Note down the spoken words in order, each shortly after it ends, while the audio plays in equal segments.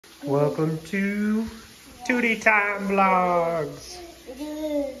Welcome to Dada Time vlogs.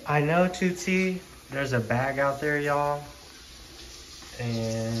 I know, Tootsie, there's a bag out there, y'all,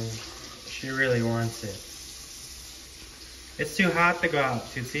 and she really wants it. It's too hot to go out,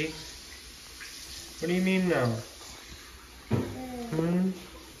 Tootsie. What do you mean no?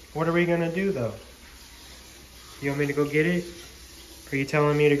 What are we gonna do though? You want me to go get it? Are you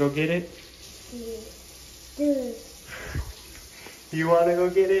telling me to go get it? You want to go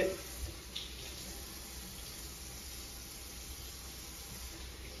get it?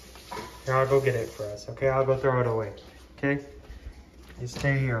 Here, I'll go get it for us, okay? I'll go throw it away, okay? You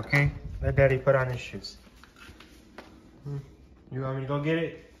stay here, okay? Let Daddy put on his shoes. You want me to go get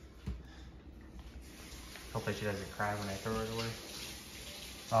it? Hopefully she doesn't cry when I throw it away.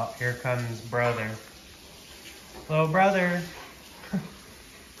 Oh, here comes brother. Hello, brother.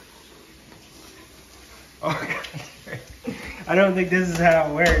 Oh, God. I don't think this is how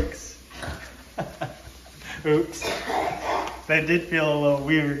it works. Oops. That did feel a little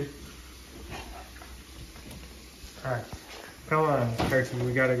weird. Alright. Come on, Perky.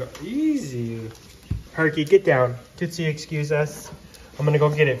 We gotta go. Easy. Perky, get down. Tootsie, excuse us. I'm gonna go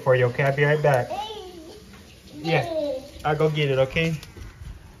get it for you, okay? I'll be right back. Yeah. I'll go get it, okay?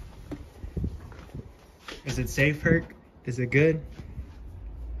 Is it safe, Perk? Is it good?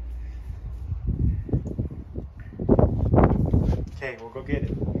 Okay, we'll go get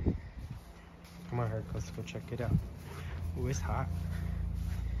it. Come on, Herc, let's go check it out. Ooh, it's hot.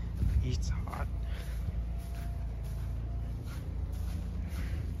 It's hot.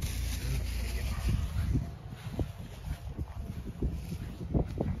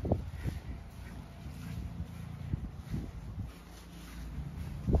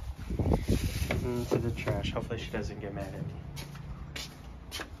 Into the trash. Hopefully she doesn't get mad at me.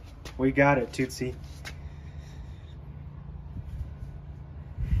 We got it, Tootsie.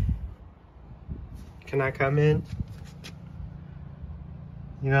 Can I come in?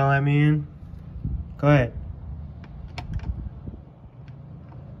 You gonna let me in? Go ahead.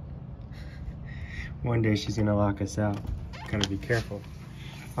 One day she's gonna lock us out. Gotta be careful.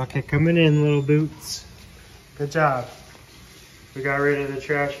 Okay, coming in, little boots. Good job. We got rid of the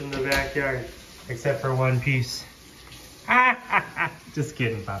trash in the backyard, except for one piece. Just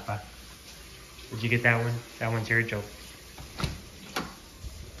kidding, Papa. Did you get that one? That one's your joke.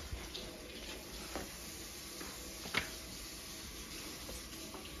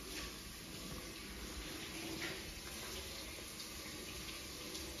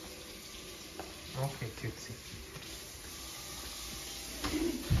 Okay, Tootsie.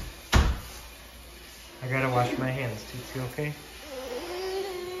 I gotta wash my hands, Tootsie, okay?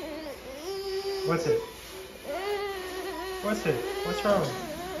 What's it? What's it? What's wrong?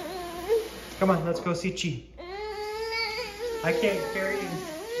 Come on, let's go see Chi. I can't carry you.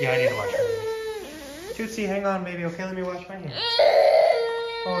 Yeah, I need to wash my hands. Tootsie, hang on, baby, okay? Let me wash my hands.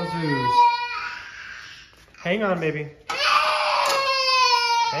 Oh, Zeus. Hang on, baby.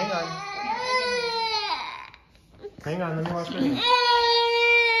 Hang on. Hang on, let me wash my hands.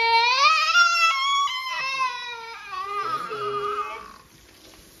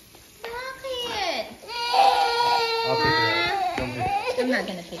 Stop it! I'll pick her up. Don't pick her up. I'm not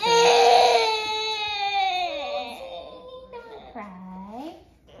gonna pick her up. Don't cry.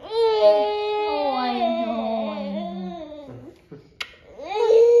 Oh, I know, I know.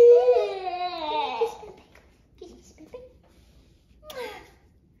 Kiss, baby.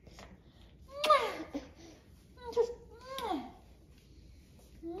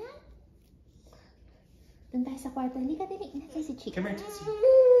 Doon tayo sa kwarto. Halika, dali. Nasa si Chi. Come here, Tootsie.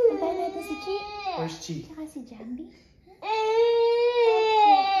 Puntahan natin si Chi. Where's Chi? Tsaka si Jambi.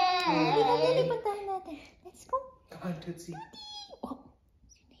 Halika, dali. Puntahan natin. Let's go. Come on, Tootsie. Oh,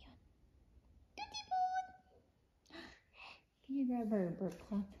 sino yun? Tutti Boot! Can you grab her burp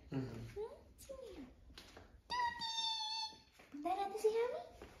cloth? Sino yun? Tutti! Puntahan natin si Hami.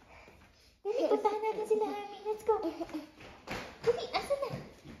 Dali, puntahan natin sila Hami. Let's go. Tutti, asan na?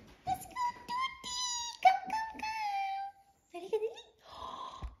 Let's go, Tutti! Come, come, come! Halika, dali.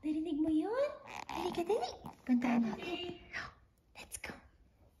 Narinig mo yun? Halika, dali. Puntahan natin. Let's go.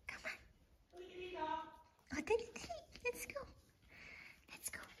 Come on. Oh, dali, dali. Let's go. Let's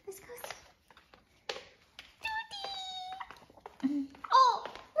go. Let's go. Tutti! Oh,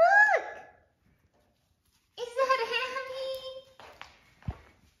 look! Is that Hammy?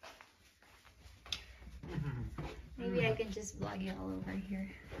 Maybe I can just vlog you all over here.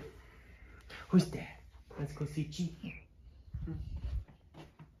 Who's that? Let's go see Chi. Here.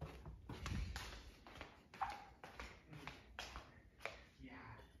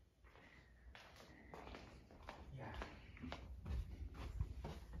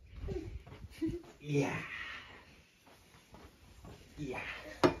 Yeah. Yeah.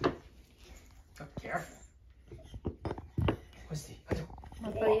 Oh, careful. What's the?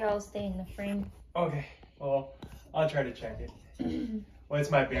 Hopefully I'll stay in the frame. Okay. Well, I'll try to check it. What's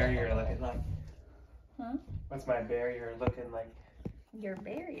my barrier looking like? Huh? What's my barrier looking like? Your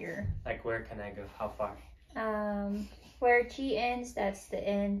barrier. Like where can I go? How far? Where Chi ends, that's the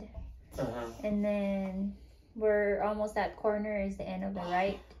end. And then where almost that corner is the end of the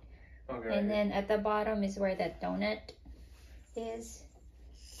right. Okay. And then at the bottom is where that donut is.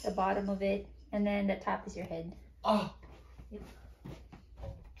 The bottom of it. And then the top is your head. Oh. Yep.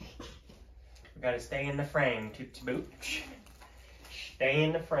 We gotta stay in the frame, Tootsie Booch. Stay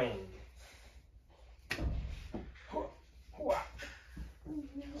in the frame.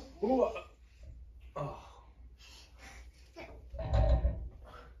 Oh.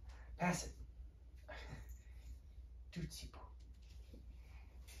 Pass it. Tootsie Boo.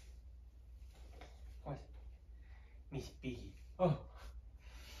 What? Miss Piggy. Oh.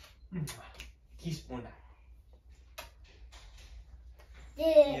 Kiss Mona.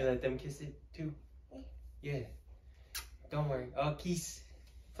 You let them kiss it too? Yeah. Don't worry. Oh, kiss.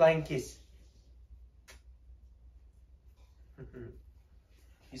 Flying kiss.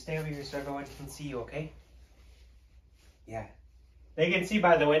 You stay over here so everyone can see you, okay? Yeah. They can see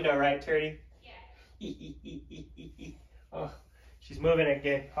by the window, right, Turdy? Yeah. Oh, she's moving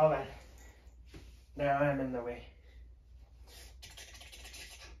again. Hold on. Now I'm in the way.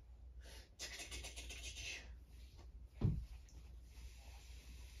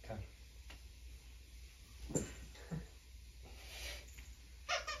 Come.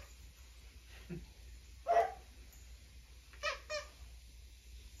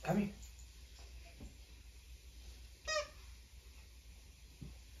 Come here.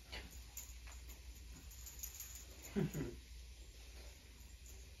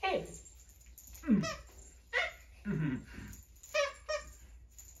 Hey.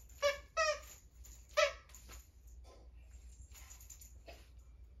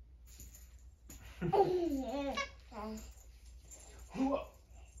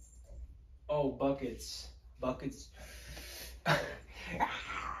 Oh, buckets. Buckets.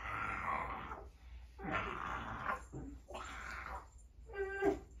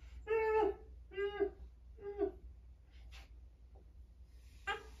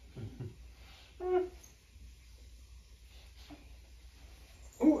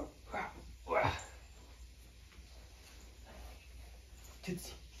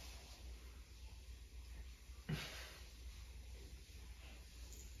 Tootsie.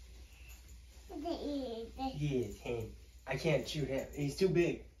 Yes, hey. I can't shoot him. He's too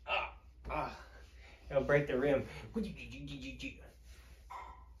big. It'll break the rim.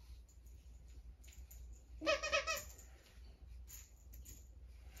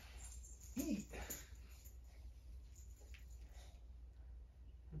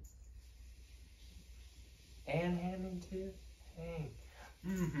 And Hammond too? Dang.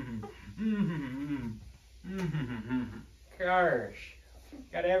 Gosh.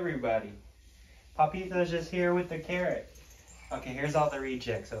 Got everybody. Papito's just here with the carrot. Okay, here's all the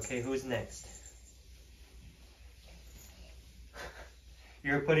rejects. Okay, who's next?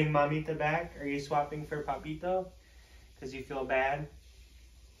 You're putting Mamita back? Are you swapping for Papito? Because you feel bad?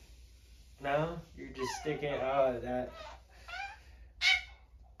 No? You're just sticking... Oh, that...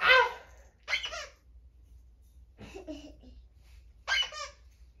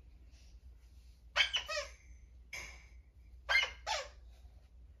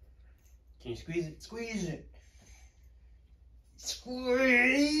 Can you squeeze it? Squeeze it!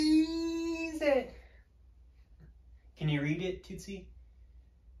 Squeeze it! Can you read it, Tootsie?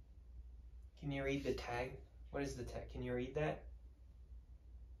 Can you read the tag? What is the tag? Can you read that?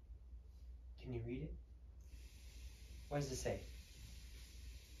 Can you read it? What does it say?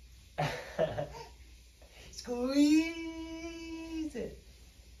 Squeeze it!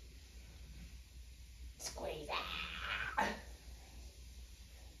 Squeeze it!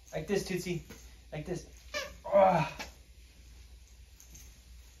 Like this, Tootsie. Like this. Oh.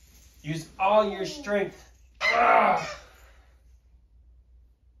 Use all your strength. Oh.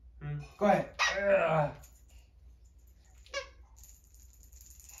 Go ahead.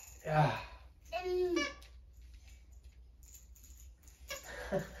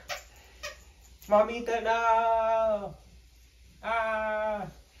 Mamita, no! Ah!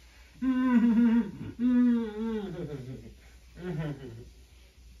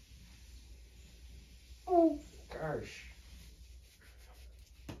 Oh, gosh.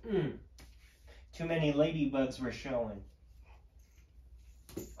 Too many ladybugs were showing.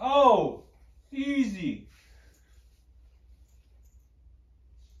 Oh! Easy!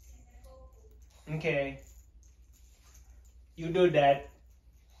 Okay. You do that.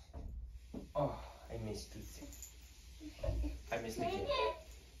 Oh, I missed it. I missed the kid.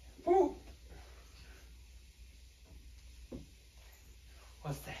 Woo.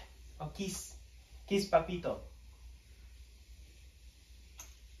 What's that? Oh, kiss. Kiss, papito.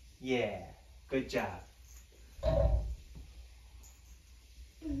 Yeah. Good job.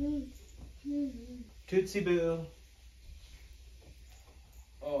 Tootsie Boo.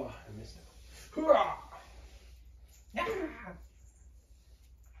 Oh, I missed it. Hurrah! Ah!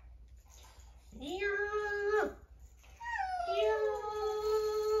 Yeah.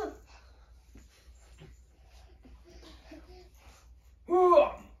 Yeah.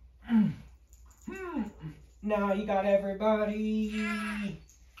 Hurrah! Now you got everybody.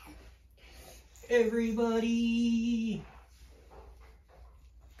 Everybody.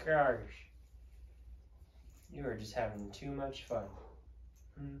 Gosh. You are just having too much fun.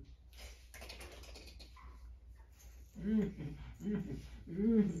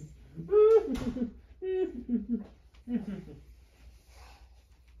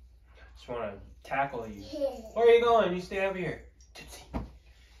 Just want to tackle you. Where are you going? You stay over here. Tootsie, come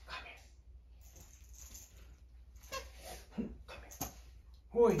here. Come here.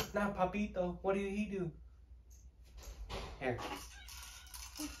 Oi, not Papito. What did he do? Here.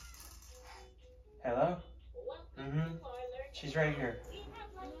 Hello? She's right here.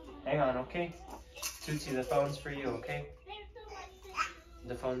 Hang on, okay? Tootsie, the phone's for you, okay?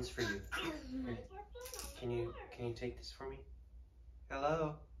 The phone's for you. Here. Can you take this for me?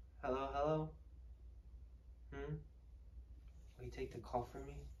 Hello? Hello, hello? Will you take the call for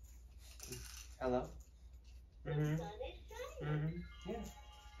me? Hello? Yeah.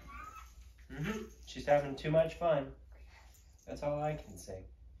 She's having too much fun. That's all I can say.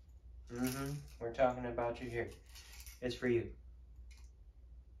 We're talking about you here. It's for you.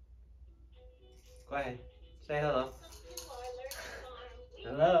 Go ahead. Say hello.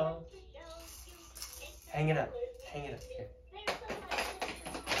 Hello. Hang it up. Hang it up. Here.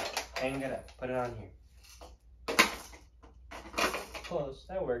 Hang it up. Put it on here. Close.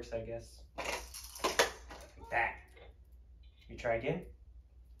 That works, I guess. Like that. You try again.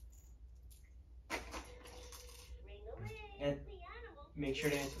 And make sure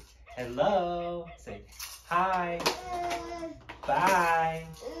to answer. Hello. Say hi. Bye.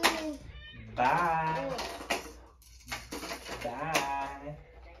 Bye. Bye.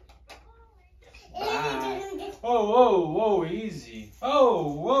 Bye. Oh, whoa, whoa, easy.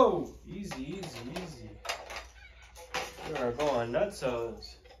 Oh, whoa. Easy, easy, easy. You are going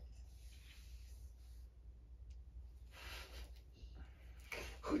nutsos.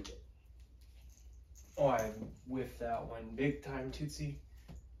 Oh, I whiffed that one big time, Tootsie.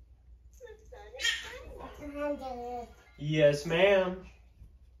 Yes, ma'am.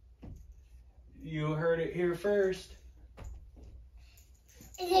 You heard it here first.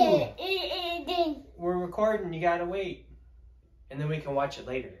 We're recording, you gotta wait. And then we can watch it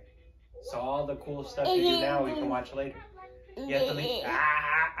later. So all the cool stuff you do now, we can watch later. You have to leave.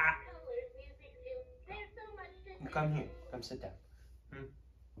 Come here. Come sit down.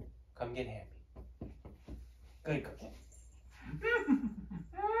 Come get happy. Good girl.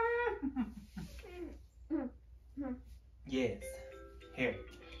 Yes. Here.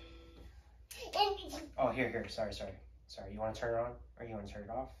 Oh, here. Sorry. You want to turn it on or you want to turn it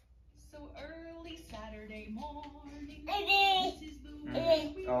off? So early Saturday morning.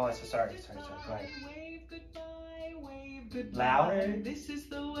 Oh, so sorry. Go ahead. Wave goodbye, wave goodbye. Louder? This is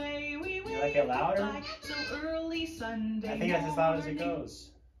the way we wave. You like it louder? Goodbye. So early Sunday I think that's as loud as it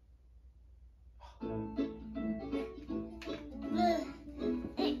goes.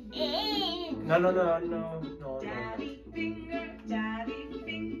 No. Daddy finger,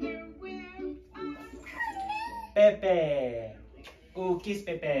 where? Pepe. Ooh, kiss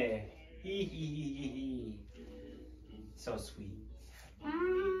Pepe. Hee. So sweet.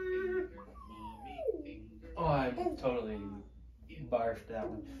 Oh, I totally barfed that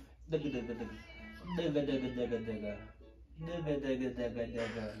one.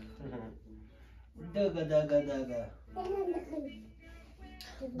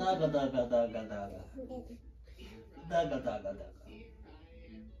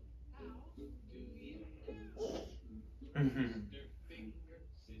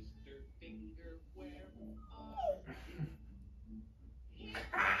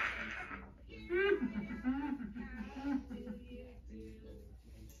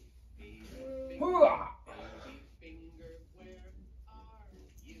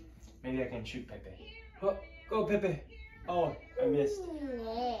 Maybe I can shoot Pepe. Oh, go Pepe. Oh, I missed.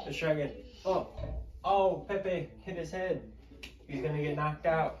 Let's try again. Oh, Pepe hit his head. He's gonna get knocked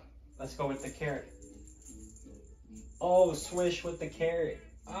out. Let's go with the carrot. Oh, swish with the carrot.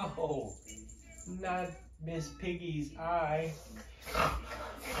 Oh, not Miss Piggy's eye.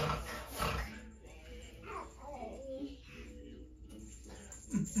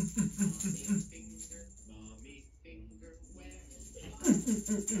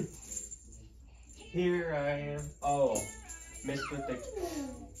 Here I am. Oh, missed with the...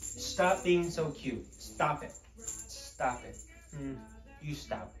 Stop being so cute. Stop it. Stop it. You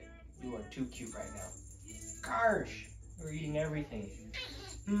stop it. You are too cute right now. Gosh, you're eating everything.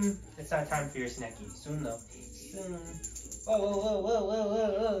 It's not time for your snacky. Soon though. Soon. Whoa, whoa, whoa, whoa, whoa, whoa,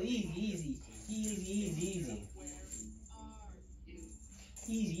 whoa. Easy, easy. Easy, easy, easy.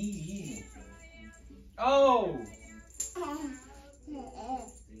 Easy, easy, easy. Oh!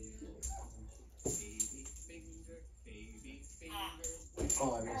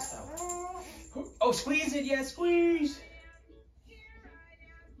 Oh, I missed out. Oh, squeeze it, yeah, squeeze!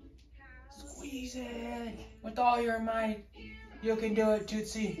 Squeeze it with all your might. You can do it,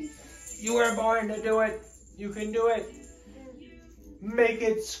 Tootsie. You were born to do it. You can do it. Make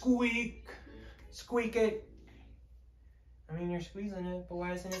it squeak. Squeak it. I mean, you're squeezing it, but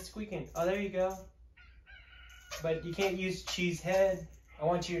why isn't it squeaking? Oh, there you go. But you can't use cheese head. I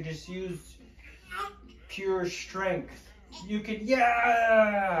want you to just use pure strength. You can,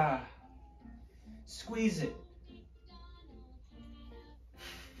 yeah! Squeeze it.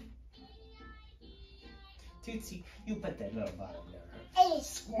 Tootsie, you put that little bottom down.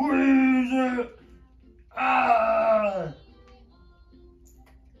 Squeeze it! Ah!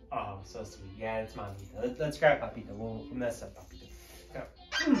 Oh, so sweet. Yeah, it's Mamita. Let's grab Papito. We'll mess up Papito. Go.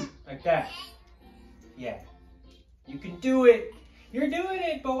 Like that. Yeah. You can do it. You're doing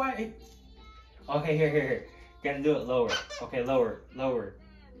it, but why? Okay, here. Gotta do it lower. Okay, lower.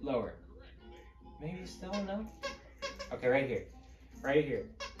 Maybe still no? Okay, right here.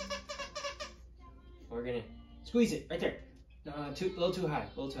 We're gonna squeeze it right there. A little too high.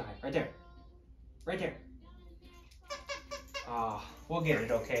 Right there. Ah, we'll get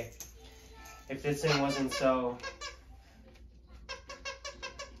it, okay? If this thing wasn't so...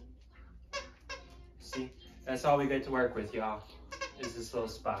 See? That's all we get to work with, y'all. Is this little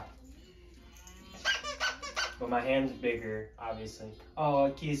spot. But my hand's bigger, obviously.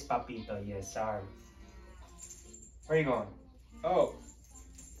 Oh, kiss Papito. Yes, sorry. Where are you going? Oh.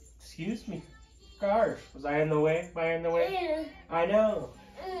 Excuse me. Gosh, was I in the way? Am I in the way? I know.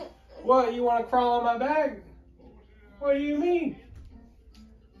 What, you want to crawl on my back? What do you mean?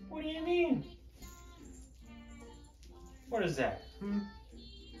 What do you mean? What is that?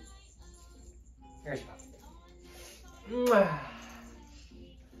 Here's Papito. Mwah.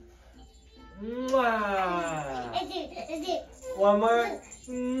 Mwah. One more.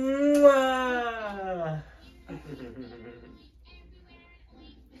 Mwah.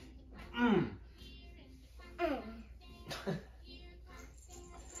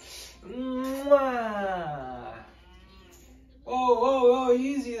 Mwah. Whoa,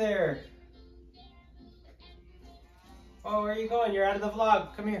 easy there. Oh, where are you going? You're out of the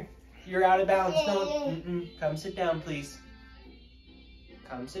vlog. Come here. You're out of bounds. Don't. Come sit down, please.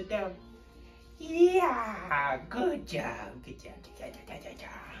 Come sit down. Yeah, good job.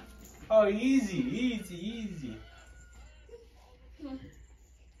 Oh, easy.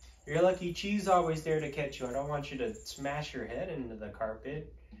 You're lucky Cheese always there to catch you. I don't want you to smash your head into the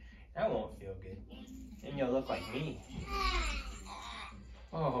carpet. That won't feel good. And you'll look like me.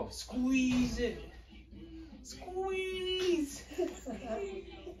 Oh, squeeze it. Squeeze.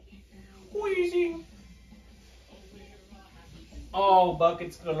 Squeezing. Oh,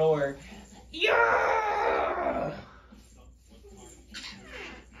 buckets galore. Yeah!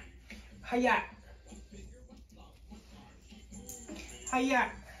 Hiya.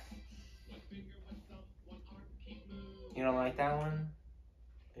 You don't like that one?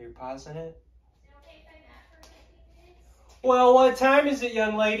 Are you pausing it? Well, what time is it,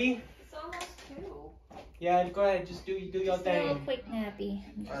 young lady? It's almost 2. Yeah, go ahead. Just do your Just a little thing. quick nappy.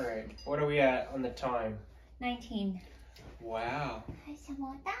 All right. What are we at on the time? 19. Wow. Hi,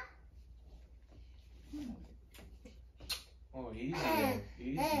 Samantha. Oh, easy there.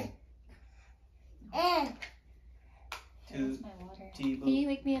 Easy. That's my water. T-Boo. Can you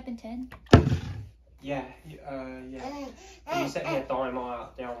wake me up in 10? Yeah. Yeah. Can you set me a timer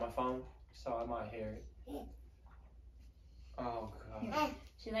out there on my phone so I might hear it? Oh, God.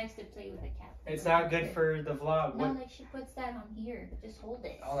 She likes to play with a cat. It's not good for the vlog. No, What? like she puts that on here. Just hold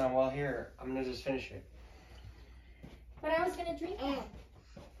it. Hold on. Well, here. I'm going to just finish it. But I was gonna drink it.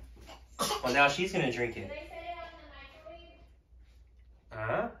 Well, now she's going to drink it. Did I set it on the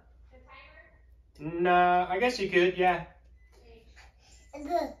microwave? Huh? The timer? Nah, I guess you could, yeah.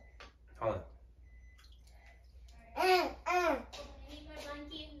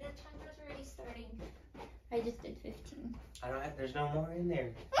 There's no more in there.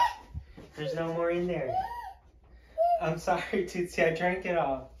 There's no more in there. I'm sorry, Tootsie. I drank it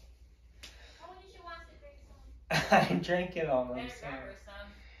all. I drank it all. I'm sorry.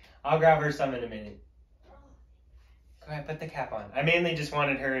 I'll grab her some in a minute. Go ahead, put the cap on. I mainly just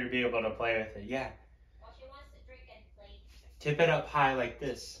wanted her to be able to play with it. Yeah. Well, she wants to drink and play. Tip it up high like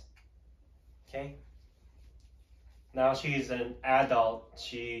this. Okay? Now she's an adult.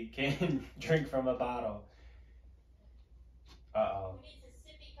 She can drink from a bottle. Uh-oh. Who needs a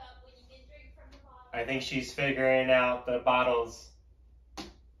sippy cup when you can drink from the bottle? I think she's figuring out the bottles.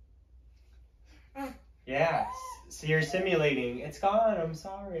 Yeah. So you're simulating. It's gone. I'm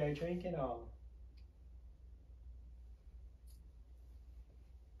sorry. I drank it all.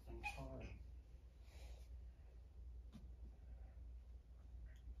 I'm sorry.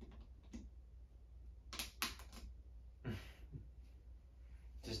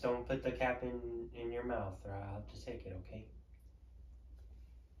 Just don't put the cap in your mouth or I'll have to take it, okay?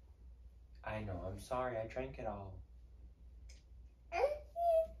 I know. I'm sorry. I drank it all.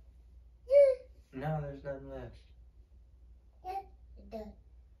 No, there's nothing left.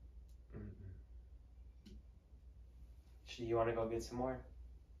 You want to go get some more?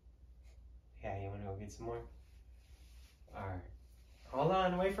 Yeah, you want to go get some more? Alright. Hold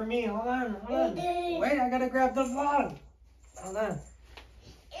on, wait for me. Hold on, hold on. Wait, I gotta grab the vlog. Hold on.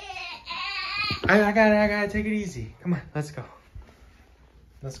 I gotta take it easy. Come on, let's go.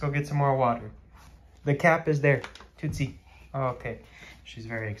 Let's go get some more water. The cap is there. Tootsie. Oh, okay. She's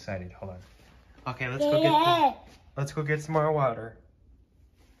very excited. Hold on. Okay, let's go get some more water.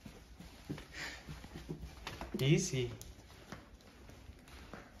 Easy.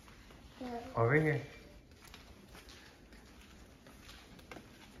 Over here.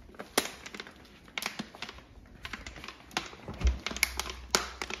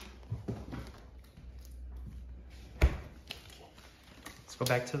 Let's go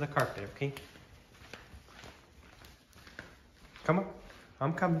back to the carpet, okay? Come on.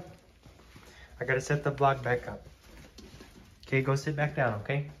 I'm coming. I gotta set the vlog back up. Okay, go sit back down,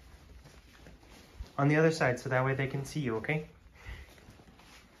 okay? On the other side, so that way they can see you, okay?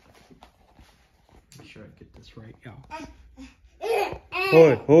 Make sure I get this right, y'all.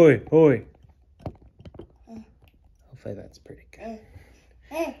 Hoi, hoi, hoi. Hopefully that's pretty good.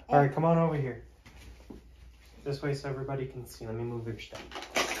 Alright, come on over here. This way so everybody can see. Let me move your stuff.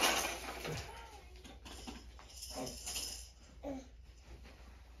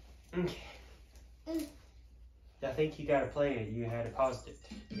 Okay. I think you gotta play it. You had paused it.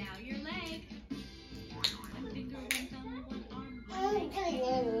 Now your leg. One finger, one thumb, one arm, one leg, keep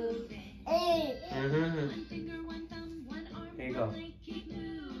moving. One finger, one thumb, one arm, Here you go. one leg, keep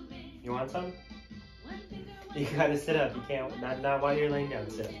moving. You want some? One finger, one You gotta sit up. You can't, not while you're laying down.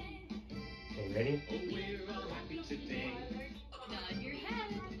 Sit up. Okay, ready? Nod your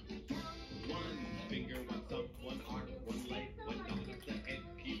head. One finger, one thumb, one arm, one leg, one nod of the head,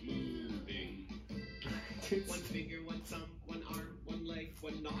 keep moving. One finger, one thumb, one arm, one leg,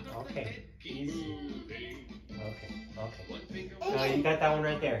 one nod of the head, keep moving. Okay, okay. One finger, No, you got that one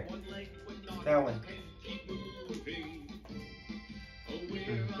right there. one leg, one nod That of one. the head, keep moving.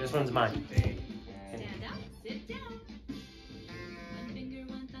 This one's mine. Stand up, sit down. One finger,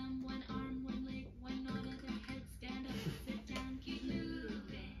 one thumb, one arm, one leg, one nod of the head. Stand up, sit down, keep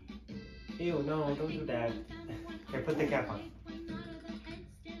moving. Ew, no, don't do that. Here, put the cap on.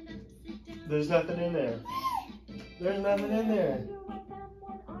 There's nothing in there. There's nothing in there.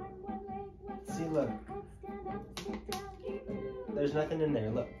 See, look. There's nothing in there,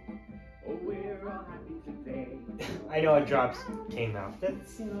 look. Oh, we're all happy today. I know a drop came out.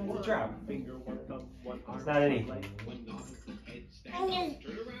 That's, you know, it's a drop. One finger, one thumb, one arm, It's not anything. one leg, one nod of the head, stand up,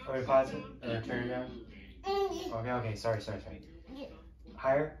 turn around. Let me pause it. Or turn it down. Okay, sorry.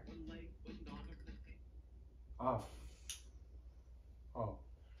 Higher. Off. Oh.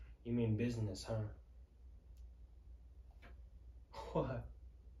 You mean business, huh? What?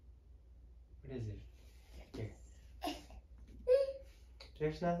 What is it? Here.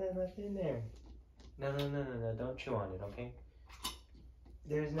 There's nothing left in there. No. Don't chew on it, okay?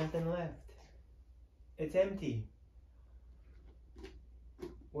 There's nothing left. It's empty.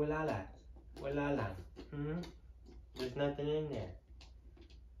 Walala. There's nothing in there.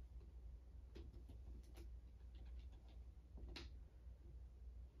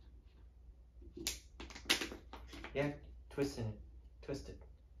 Yeah, twist it.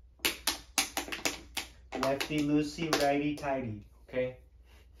 Lefty loosey, righty tighty, okay?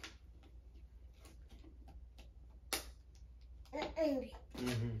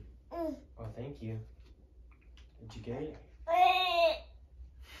 Oh, thank you. Did you get it?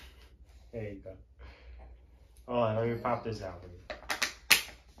 There you go. Hold on, let me pop this out.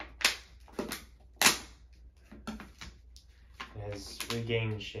 It has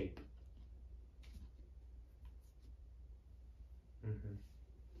regained shape.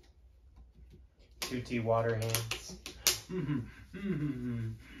 Tutti water hands.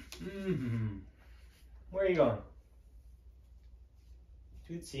 Where are you going?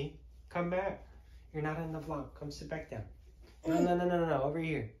 Tootsie, come back. You're not in the vlog. Come sit back down. No. Over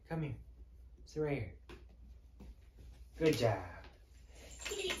here. Come here. Sit right here. Good job.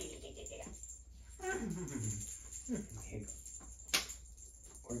 Here you go.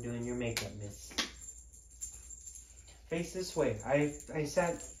 We're doing your makeup, miss. Face this way. I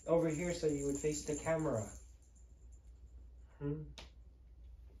sat over here so you would face the camera.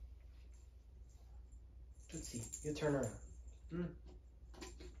 Tootsie, you turn around.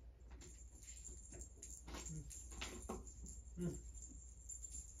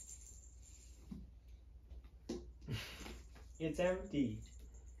 It's empty.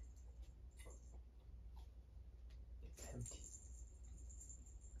 It's empty.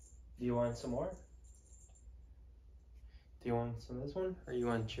 Do you want some more? Do you want some of this one? Or you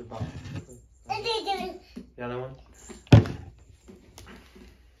want your bottle? The other one?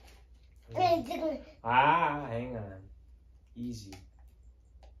 Ah, hang on. Easy.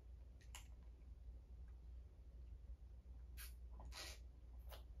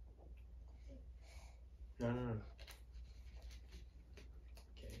 No.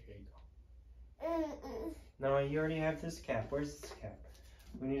 Okay, here you go. No, you already have this cap. Where's this cap?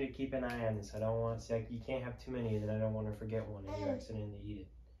 We need to keep an eye on this. I don't want to, you can't have too many, then I don't want to forget one and you accidentally eat it.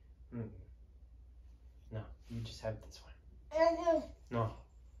 No, you just have this one. No.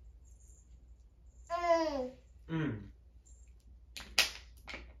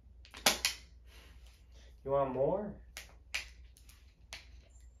 You want more?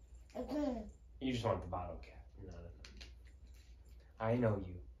 You just want the bottle cap. No. I know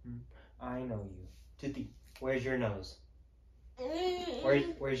you. I know you. Tutti, where's your nose?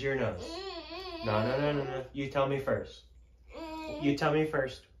 Where's your nose? No. You tell me first. You tell me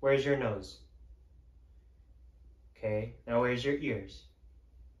first. Where's your nose? Okay. Now where's your ears?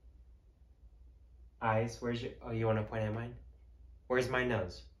 Eyes. Where's your... Oh, you want to point at mine? Where's my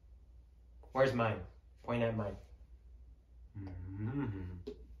nose? Where's mine? Point at mine.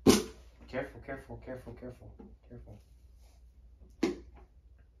 Careful.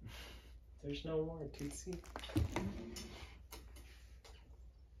 There's no more, Tootsie.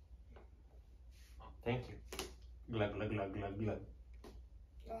 Oh, thank you. Glug.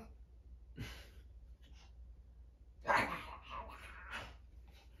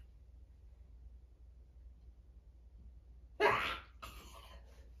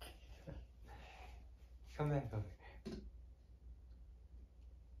 Come back over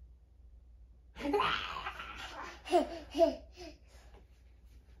here.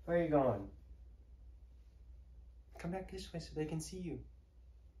 Where are you going? Come back this way so they can see you.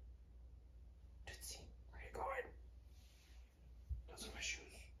 Tootsie, where are you going? Those are my shoes.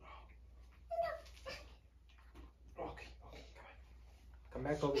 Oh. Okay, come on. Come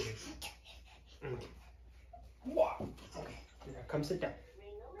back over here. Okay, now come sit down.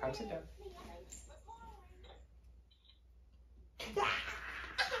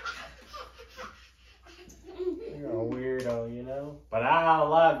 You're a weirdo, you know? But I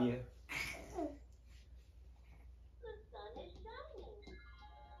love you.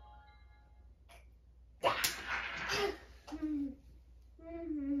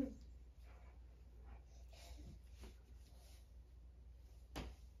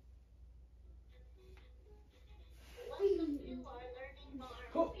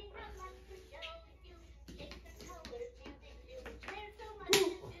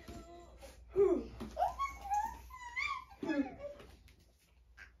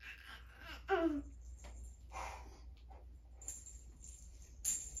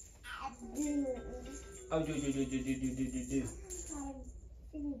 Oh, do.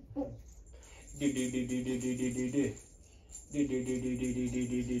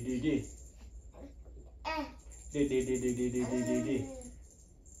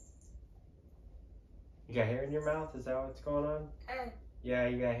 You got hair in your mouth? Is that what's going on? Yeah,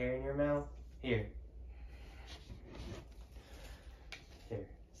 you got hair in your mouth? Here. Here,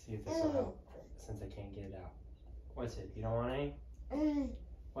 see if this will help, since I can't get it out. What's it? You don't want any?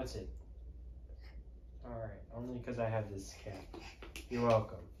 What's it? Alright, only because I have this cap. You're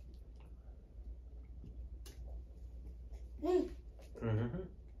welcome. You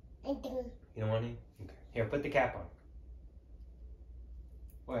don't want any? Okay. Here, put the cap on.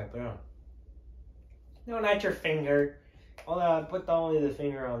 What? Put it on. No, not your finger. Hold on, put only the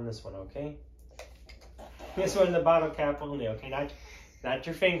finger on this one, okay? This one, the bottle cap only, okay? Not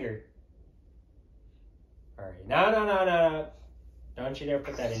your finger. All right. No. Don't you dare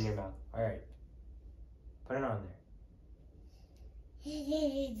put that in your mouth. All right. Put it on there.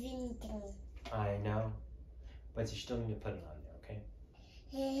 I know. But you still need to put it on there, okay?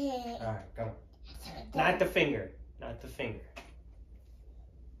 All right, go on. Not the finger. Not the finger.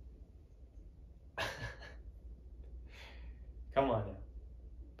 Come on now.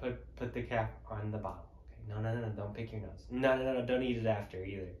 Put the cap on the bottle. Okay. No. Don't pick your nose. No. Don't eat it after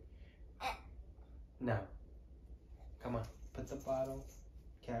either. No. Come on. Put the bottle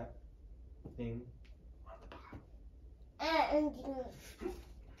cap thing on the bottle.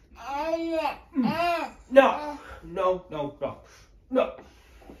 No.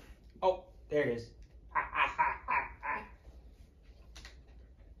 Oh, there it is.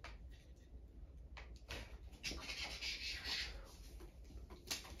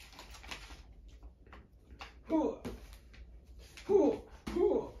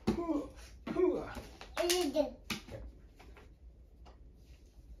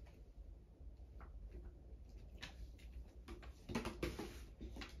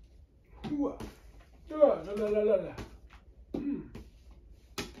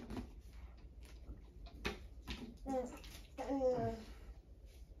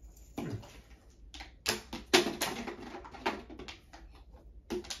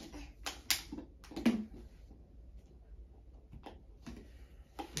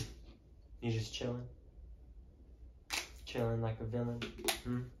 You just chilling? Chilling like a villain?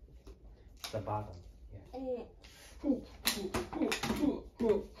 The bottom. Yeah.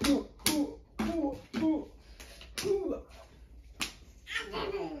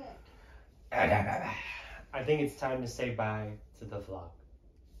 I think it's time to say bye to the vlog.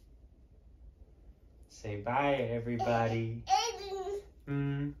 Say bye, everybody.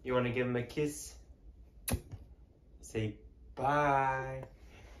 You want to give him a kiss? Say bye.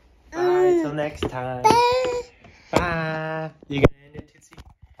 Bye till next time.